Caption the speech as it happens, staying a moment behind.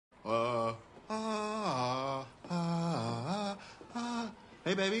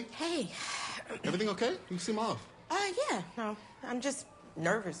Hey, baby. Hey. Everything okay? You seem off. Yeah. No, I'm just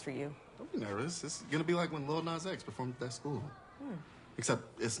nervous for you. Don't be nervous. It's gonna be like when Lil Nas X performed at that school. Except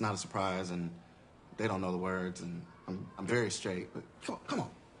it's not a surprise, and they don't know the words, and I'm very straight. But come on,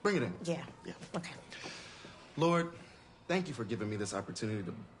 bring it in. Yeah. Yeah. Okay. Lord, thank you for giving me this opportunity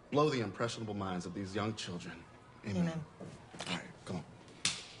to blow the impressionable minds of these young children. Amen. Amen. All right, come on.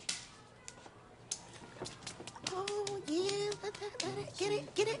 Oh, yeah.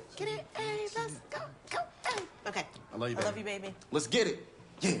 Get it. Hey, let's go. Hey. Okay. I love you, baby. I love you, baby. Let's get it.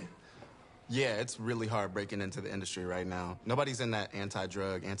 Yeah. Yeah, it's really hard breaking into the industry right now. Nobody's in that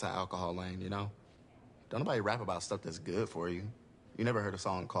anti-drug, anti-alcohol lane, you know? Don't nobody rap about stuff that's good for you. You never heard a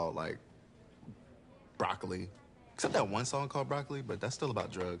song called, like, Broccoli. Except that one song called Broccoli, but that's still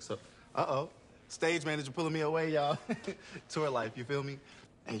about drugs. So, uh-oh. Stage manager pulling me away, y'all. Tour life, you feel me?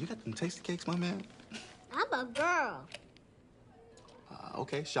 Hey, you got them tasty cakes, my man? I'm a girl.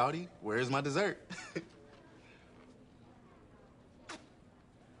 Okay, shawty, where's my dessert?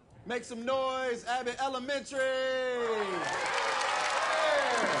 Make some noise, Abbott Elementary!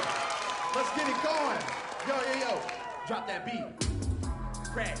 Yeah. Let's get it going. Yo. Drop that beat.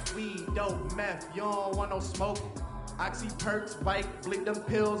 Crack, weed, dope, meth, you don't want no smoke. Oxy, perks, bike, bleep them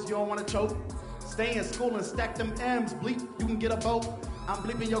pills, you don't want to choke. Stay in school and stack them M's, bleep, you can get a boat. I'm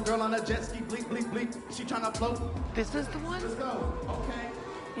bleeping your girl on a jet ski, bleep, bleep, bleep. She tryna float. This is the one? Let's go, okay.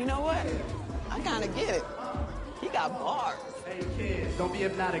 You know what? I kinda get it. He got bars. Hey kids, don't be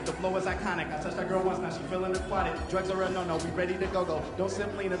hypnotic, the flow is iconic. I touched that girl once, now she feeling aquatic. Drugs are a no-no, we ready to go-go. Don't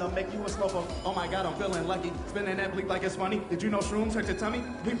sip lean, it'll make you a slowpoke. Oh my God, I'm feeling lucky. Spinning that bleep like it's funny. Did you know shrooms hurt your tummy?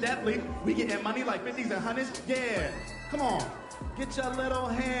 Bleep that bleep, we getting money like 50s and 100s. Yeah, come on, get your little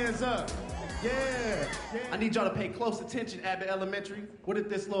hands up. Yeah. I need y'all to pay close attention, Abbott Elementary. What if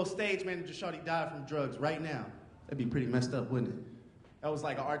this little stage manager shorty died from drugs right now? That'd be pretty messed up, wouldn't it? That was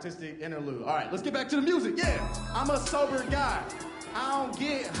like an artistic interlude. All right, let's get back to the music. Yeah, I'm a sober guy. I don't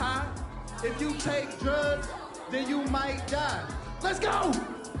get high. If you take drugs, then you might die. Let's go!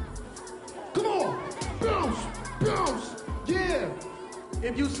 Come on! Bounce! Yeah!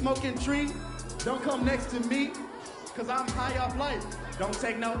 If you smoking tree, don't come next to me, cause I'm high off life. Don't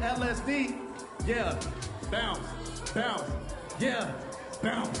take no LSD. Yeah, bounce. Yeah,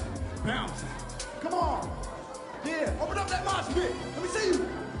 bounce. Come on! Yeah, open up that mosh pit. Let me see you.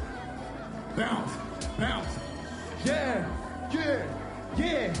 Bounce. Yeah.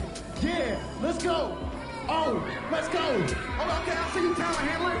 Let's go. Oh, let's go. Oh, okay, I see you, talent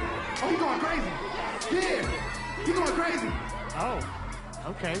handler. Oh, he going crazy. Yeah, he going crazy. Oh,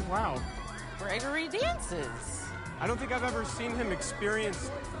 okay, wow. Gregory dances. I don't think I've ever seen him experience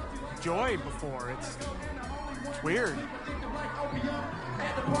joy before. It's weird.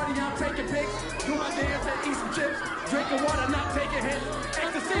 At the party, I'm taking pics. Do my dance and eat some chips. Drinking water, not taking hits.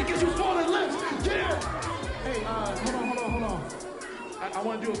 Ecstasy gives you swollen lips. Yeah. Hey, hold on. I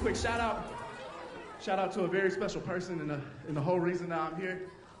want to do a quick shout out. Shout out to a very special person and the whole reason that I'm here.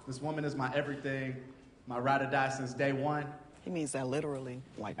 This woman is my everything, my ride or die since day one. He means that literally,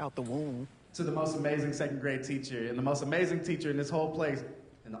 like out the womb. To the most amazing second grade teacher and the most amazing teacher in this whole place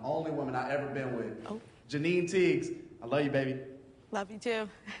and the only woman I've ever been with. Oh. Janine Teagues. I love you, baby. Love you too.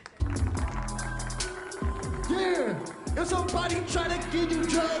 Yeah! If somebody try to give you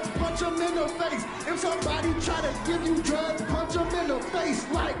drugs, punch them in the face. If somebody try to give you drugs, punch them in the face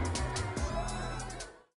like